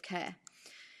quality of care.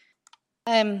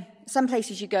 Some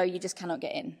places you go, you just cannot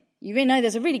get in. You really know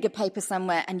there's a really good paper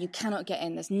somewhere and you cannot get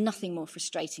in. There's nothing more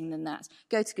frustrating than that.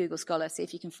 Go to Google Scholar, see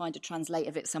if you can find a translate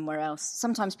of it somewhere else.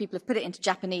 Sometimes people have put it into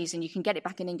Japanese and you can get it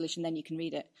back in English and then you can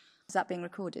read it. Is that being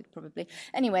recorded? Probably.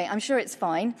 Anyway, I'm sure it's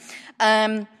fine.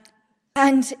 And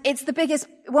it's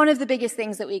one of the biggest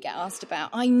things that we get asked about.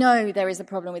 I know there is a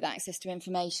problem with access to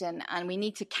information and we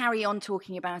need to carry on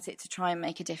talking about it to try and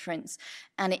make a difference.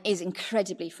 And it is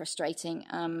incredibly frustrating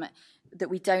that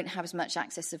we don't have as much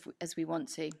access as we want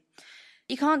to.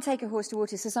 You can't take a horse to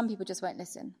water, so some people just won't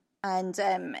listen. And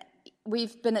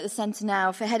we've been at the centre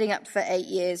now for heading up for 8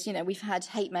 years. You know, we've had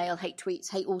hate mail, hate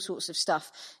tweets, hate all sorts of stuff,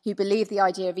 who believe the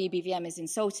idea of EBVM is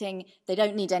insulting. They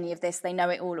don't need any of this. They know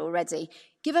it all already.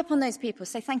 Give up on those people.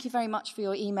 Say thank you very much for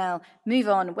your email. Move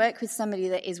on. Work with somebody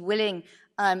that is willing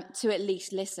to at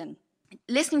least listen.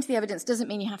 Listening to the evidence doesn't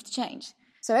mean you have to change.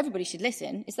 So everybody should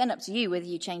listen. It's then up to you whether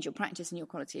you change your practice and your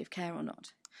quality of care or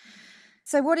not.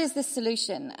 So what is this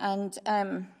solution? And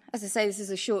as I say, this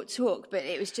is a short talk, but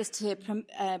it was just to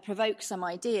provoke some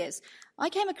ideas. I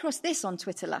came across this on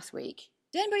Twitter last week.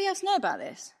 Did anybody else know about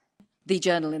this? The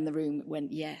journal in the room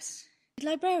went, yes. Did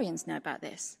librarians know about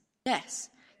this? Yes.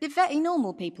 Did very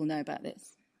normal people know about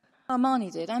this?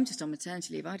 Armani did. I'm just on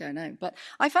maternity leave. I don't know. But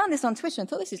I found this on Twitter and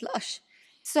thought, this is lush.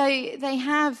 So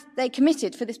they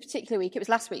committed for this particular week, it was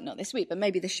last week, not this week, but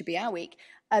maybe this should be our week,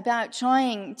 about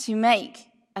trying to make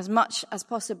as much as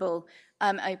possible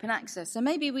open access. So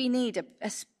maybe we need a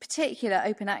particular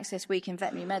open access week in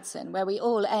veterinary medicine where we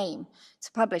all aim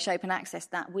to publish open access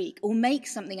that week or make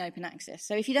something open access.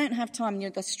 So if you don't have time and you're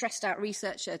the stressed out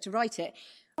researcher to write it,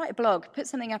 write a blog, put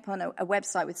something up on a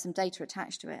website with some data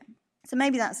attached to it. So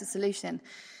maybe that's the solution.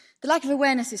 The lack of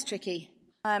awareness is tricky.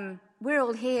 We're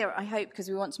all here, I hope, because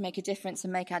we want to make a difference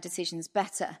and make our decisions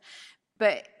better.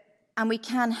 And we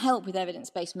can help with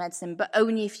evidence-based medicine, but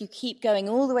only if you keep going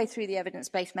all the way through the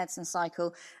evidence-based medicine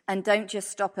cycle and don't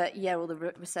just stop at, all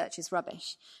the research is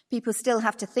rubbish. People still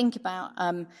have to think about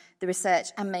the research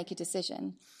and make a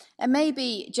decision. And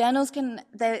maybe journals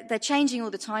they're changing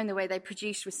all the time the way they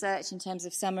produce research in terms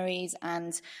of summaries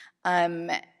and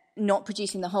not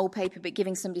producing the whole paper, but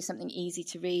giving somebody something easy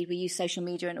to read. We use social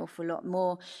media an awful lot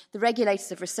more. The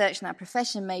regulators of research in our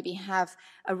profession maybe have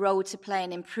a role to play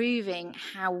in improving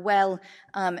how well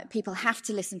people have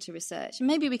to listen to research. And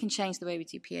maybe we can change the way we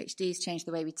do PhDs, change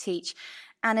the way we teach.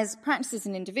 And as practices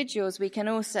and individuals, we can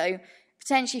also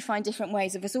potentially find different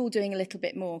ways of us all doing a little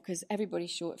bit more, because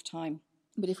everybody's short of time.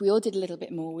 But if we all did a little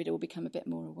bit more, we'd all become a bit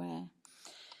more aware.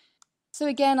 So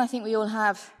again, I think we all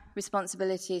have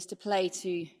responsibilities to play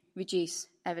to reduce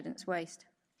evidence waste.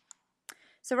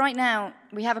 So right now,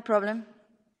 we have a problem,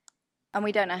 and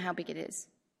we don't know how big it is.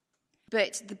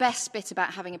 But the best bit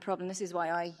about having a problem, this is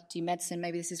why I do medicine,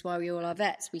 maybe this is why we all are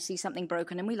vets, we see something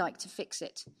broken and we like to fix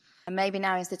it. And maybe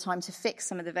now is the time to fix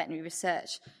some of the veterinary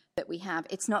research that we have.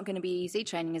 It's not going to be easy.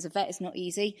 Training as a vet is not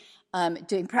easy.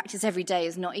 Doing practice every day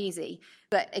is not easy.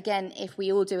 But again, if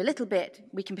we all do a little bit,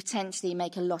 we can potentially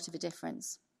make a lot of a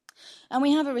difference. And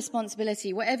we have a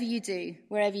responsibility, whatever you do,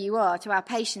 wherever you are, to our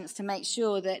patients to make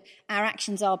sure that our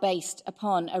actions are based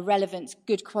upon a relevant,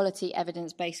 good quality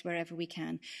evidence base wherever we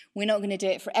can. We're not going to do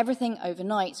it for everything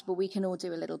overnight, but we can all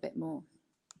do a little bit more.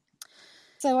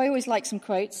 So I always like some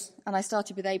quotes, and I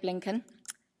started with Abe Lincoln.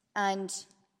 And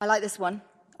I like this one.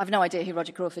 I've no idea who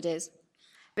Roger Crawford is.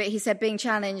 But he said, being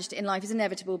challenged in life is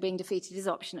inevitable, being defeated is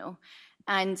optional.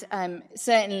 And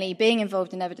certainly being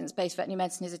involved in evidence-based veterinary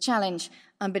medicine is a challenge,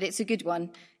 but it's a good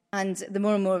one. And the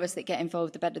more and more of us that get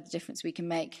involved, the better the difference we can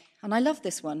make. And I love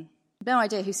this one. No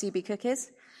idea who CB Cook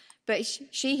is, but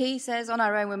he says, on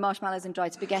our own we're marshmallows and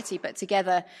dried spaghetti, but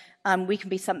together we can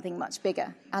be something much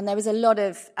bigger. And there was a lot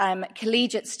of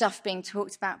collegiate stuff being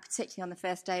talked about, particularly on the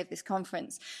first day of this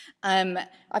conference.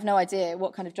 I've no idea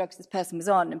what kind of drugs this person was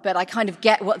on, but I kind of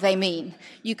get what they mean.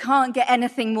 You can't get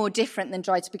anything more different than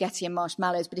dried spaghetti and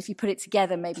marshmallows, but if you put it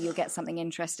together, maybe you'll get something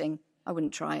interesting. I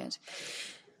wouldn't try it.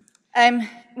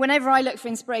 Whenever I look for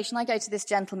inspiration, I go to this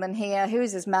gentleman here, who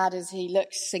is as mad as he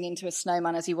looks singing to a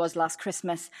snowman as he was last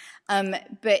Christmas.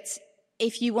 But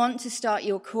if you want to start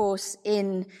your course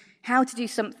in how to do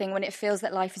something when it feels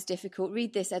that life is difficult,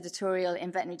 read this editorial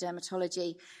in Veterinary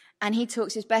Dermatology. And he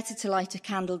talks, it's better to light a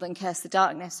candle than curse the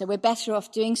darkness. So we're better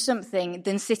off doing something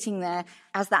than sitting there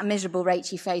as that miserable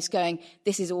Rachy face going,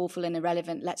 this is awful and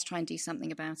irrelevant, let's try and do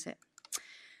something about it.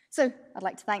 So I'd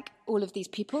like to thank all of these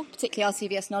people, particularly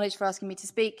RCVS Knowledge for asking me to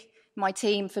speak, my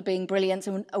team for being brilliant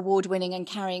and award-winning and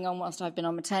carrying on whilst I've been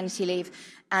on maternity leave,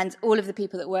 and all of the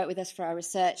people that work with us for our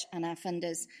research and our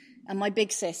funders. And my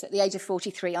big sis, at the age of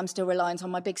 43, I'm still reliant on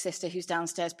my big sister who's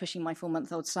downstairs pushing my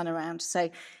 4-month-old son around. So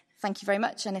thank you very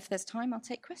much, and if there's time, I'll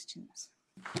take questions.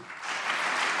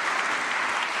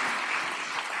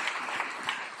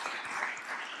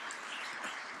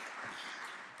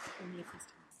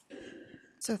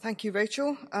 So thank you,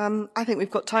 Rachel. I think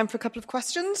we've got time for a couple of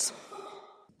questions.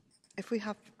 If we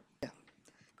have... Yeah.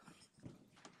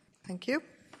 Thank you.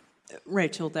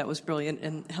 Rachel, that was brilliant.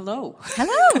 And hello.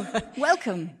 Hello.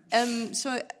 Welcome.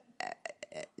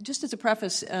 Just as a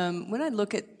preface, when I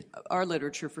look at our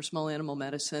literature for small animal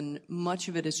medicine, much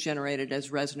of it is generated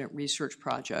as resident research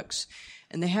projects.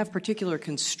 And they have particular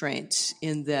constraints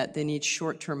in that they need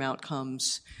short-term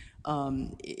outcomes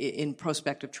in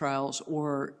prospective trials,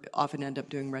 or often end up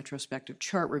doing retrospective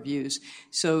chart reviews.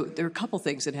 So there are a couple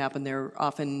things that happen there.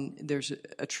 Often there's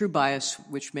a true bias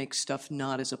which makes stuff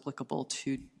not as applicable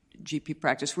to GP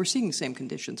practice. We're seeing the same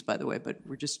conditions, by the way, but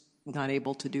we're just not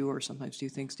able to do or sometimes do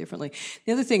things differently.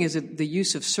 The other thing is that the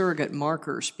use of surrogate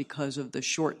markers because of the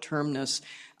short-termness.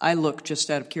 I look just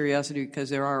out of curiosity because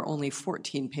there are only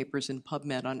 14 papers in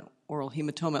PubMed on oral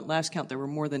hematoma. At last count, there were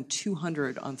more than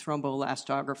 200 on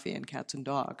thromboelastography in cats and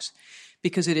dogs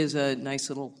because it is a nice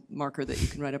little marker that you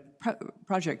can write a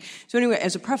project. So anyway,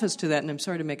 as a preface to that, and I'm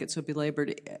sorry to make it so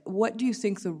belabored, what do you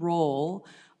think the role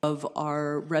of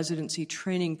our residency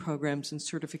training programs and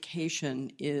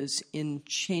certification is in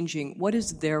changing? What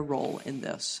is their role in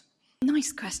this?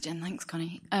 Nice question. Thanks,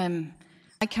 Connie.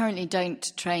 I currently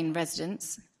don't train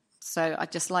residents, so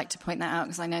I'd just like to point that out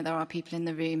because I know there are people in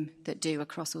the room that do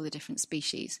across all the different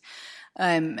species.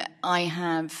 I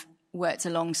have worked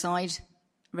alongside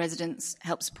residents,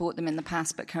 helped support them in the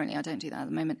past, but currently I don't do that at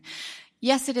the moment.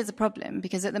 Yes, it is a problem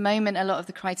because at the moment a lot of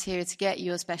the criteria to get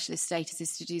your specialist status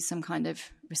is to do some kind of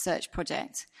research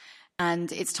project,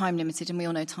 and it's time limited, and we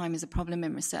all know time is a problem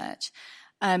in research.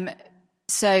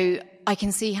 So I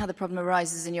can see how the problem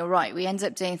arises, and you're right. We end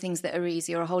up doing things that are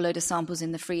easy, or a whole load of samples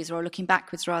in the freezer, or looking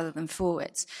backwards rather than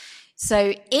forwards.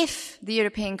 So if the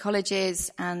European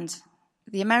colleges and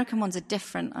the American ones are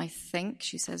different, I think,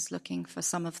 she says, looking for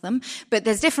some of them. But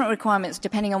there's different requirements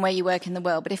depending on where you work in the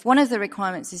world. But if one of the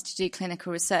requirements is to do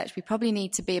clinical research, we probably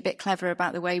need to be a bit clever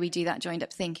about the way we do that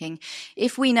joined-up thinking.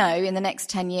 If we know in the next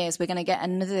 10 years we're going to get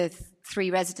another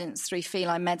 3 residents through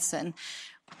feline medicine,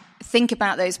 think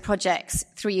about those projects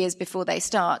 3 years before they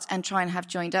start and try and have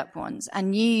joined-up ones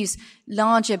and use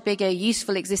larger, bigger,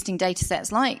 useful existing data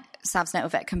sets like SAVSnet or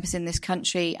VetCompass in this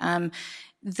country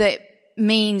that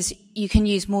means you can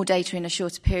use more data in a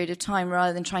shorter period of time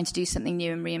rather than trying to do something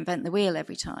new and reinvent the wheel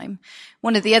every time.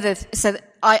 One of the other,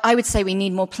 I would say we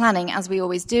need more planning, as we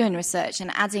always do in research, and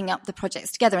adding up the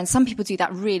projects together. And some people do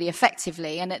that really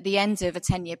effectively. And at the end of a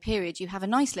 10-year period, you have a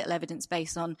nice little evidence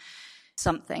base on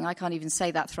something. I can't even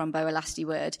say that thromboelasty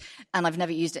word, and I've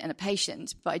never used it in a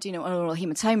patient, but I do know what oral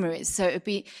hematoma is.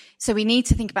 So we need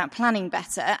to think about planning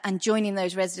better and joining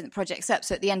those resident projects up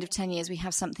so at the end of 10 years we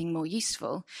have something more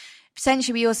useful.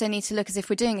 Potentially, we also need to look as if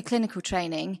we're doing a clinical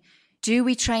training, do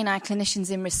we train our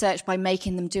clinicians in research by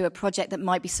making them do a project that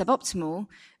might be suboptimal,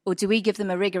 or do we give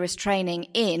them a rigorous training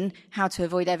in how to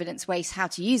avoid evidence waste, how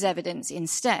to use evidence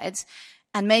instead?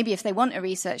 And maybe if they want a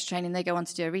research training, they go on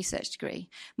to do a research degree.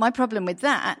 My problem with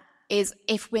that is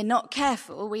if we're not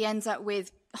careful, we end up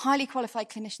with highly qualified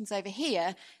clinicians over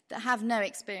here that have no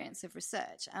experience of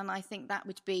research, and I think that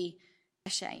would be a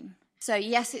shame. So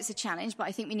yes, it's a challenge, but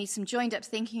I think we need some joined-up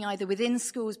thinking either within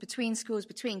schools,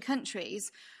 between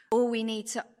countries, or we need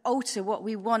to alter what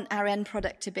we want our end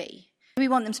product to be. We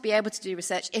want them to be able to do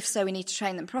research. If so, we need to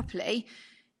train them properly.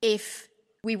 If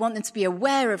We want them to be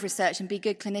aware of research and be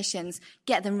good clinicians,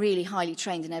 get them really highly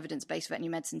trained in evidence-based veterinary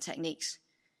medicine techniques,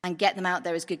 and get them out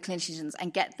there as good clinicians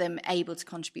and get them able to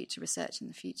contribute to research in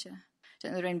the future. I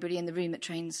don't know if there's anybody in the room that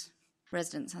trains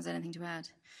residents has anything to add.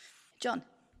 John,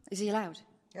 is he allowed?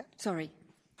 Yeah. Sorry.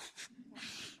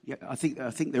 Yeah, I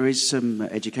think there is some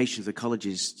education of the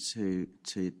colleges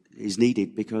is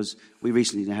needed, because we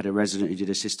recently had a resident who did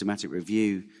a systematic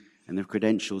review, and the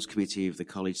credentials committee of the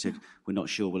college said, we're not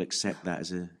sure we'll accept that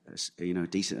as a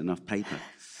decent enough paper,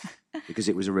 because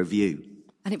it was a review.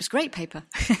 And it was great paper.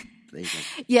 There you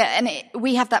go. Yeah, and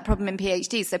we have that problem in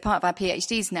PhDs. So part of our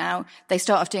PhDs now, they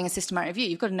start off doing a systematic review.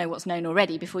 You've got to know what's known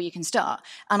already before you can start.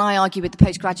 And I argue with the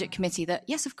postgraduate committee that,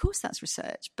 yes, of course that's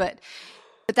research, but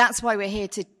that's why we're here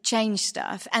to change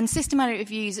stuff. And systematic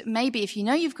reviews, maybe if you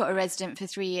know you've got a resident for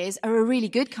 3 years, are a really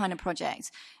good kind of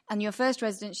project. And your first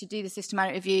resident should do the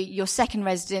systematic review. Your second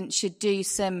resident should do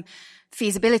some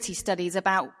feasibility studies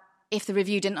about if the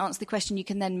review didn't answer the question, you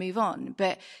can then move on.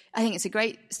 But I think it's a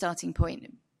great starting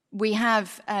point. We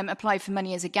have applied for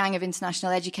money as a gang of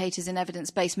international educators in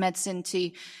evidence-based medicine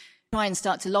to try and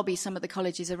start to lobby some of the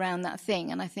colleges around that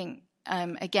thing. And I think,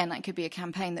 again, that could be a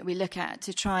campaign that we look at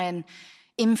to try and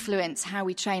influence how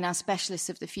we train our specialists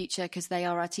of the future, because they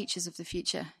are our teachers of the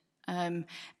future. And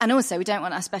also, we don't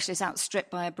want our specialists outstripped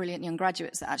by our brilliant young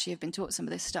graduates that actually have been taught some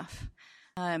of this stuff.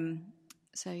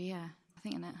 So, yeah, I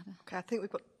think Annette had Okay, I think we've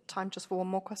got time just for one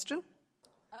more question.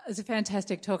 It was a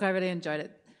fantastic talk. I really enjoyed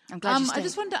it. I'm glad you stayed. I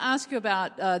just wanted to ask you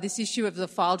about this issue of the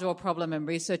file drawer problem and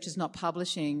researchers not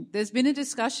publishing. There's been a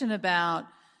discussion about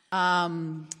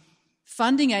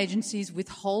funding agencies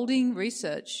withholding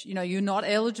research. You know, you're not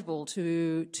eligible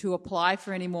to apply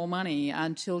for any more money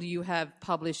until you have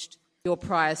published your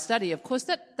prior study. Of course,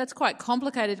 that's quite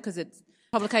complicated because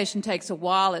publication takes a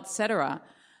while, etc.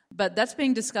 But that's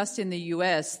being discussed in the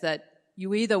US, that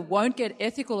you either won't get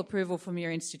ethical approval from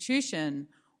your institution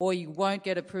or you won't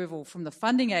get approval from the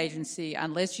funding agency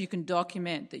unless you can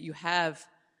document that you have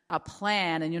a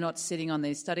plan and you're not sitting on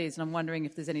these studies. And I'm wondering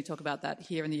if there's any talk about that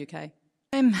here in the UK.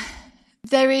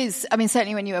 There is. I mean,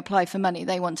 certainly when you apply for money,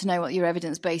 they want to know what your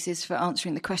evidence base is for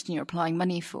answering the question you're applying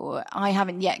money for. I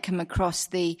haven't yet come across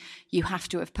you have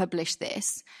to have published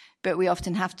this, but we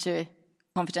often have to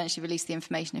confidentially release the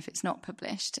information if it's not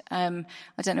published. I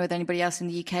don't know whether anybody else in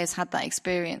the UK has had that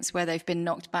experience where they've been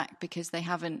knocked back because they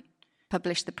haven't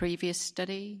published the previous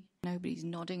study. Nobody's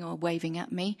nodding or waving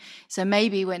at me. So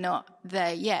maybe we're not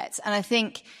there yet. And I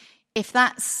think if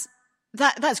that's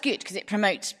good because it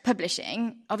promotes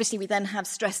publishing. Obviously, we then have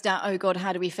stressed out, oh, God,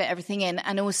 how do we fit everything in?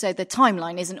 And also the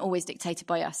timeline isn't always dictated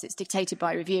by us. It's dictated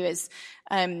by reviewers.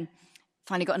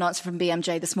 Finally got an answer from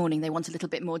BMJ this morning. They want a little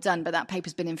bit more done, but that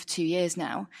paper's been in for 2 years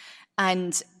now.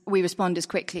 And we respond as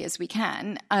quickly as we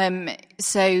can.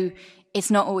 So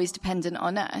it's not always dependent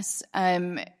on us.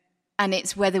 And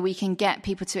it's whether we can get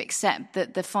people to accept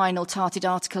that the final tarted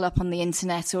article up on the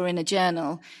internet or in a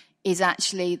journal is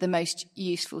actually the most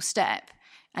useful step,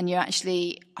 and you're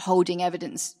actually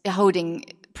holding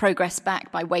progress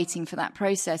back by waiting for that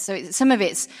process. So some of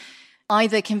it's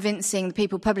either convincing the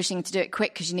people publishing to do it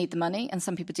quick because you need the money, and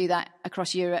some people do that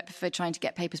across Europe for trying to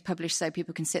get papers published so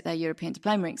people can sit their European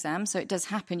diploma exam. So it does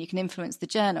happen. You can influence the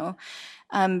journal.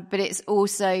 But it's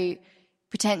also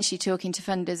potentially talking to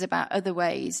funders about other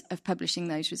ways of publishing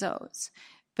those results.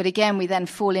 But again, we then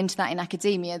fall into that in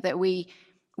academia, that we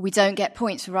don't get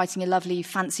points for writing a lovely,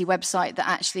 fancy website that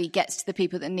actually gets to the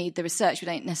people that need the research. We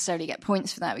don't necessarily get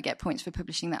points for that. We get points for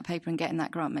publishing that paper and getting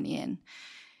that grant money in.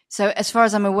 So as far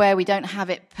as I'm aware, we don't have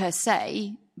it per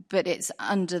se, but it's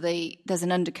there's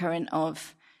an undercurrent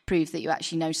of prove that you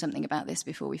actually know something about this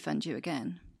before we fund you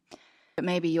again. But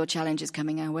maybe your challenge is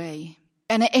coming our way.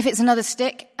 And if it's another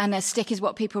stick, and a stick is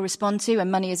what people respond to, and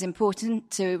money is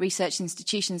important to research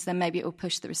institutions, then maybe it will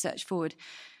push the research forward.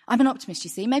 I'm an optimist, you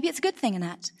see. Maybe it's a good thing,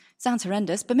 Annette. Sounds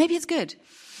horrendous, but maybe it's good.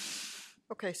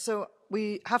 Okay, so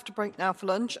we have to break now for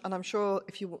lunch, and I'm sure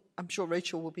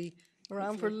Rachel will be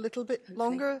around for a little bit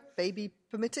longer, baby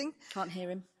permitting. Can't hear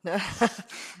him.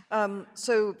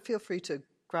 So feel free to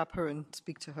grab her and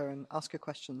speak to her and ask her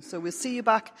questions. So we'll see you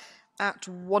back at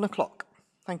 1:00.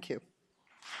 Thank you.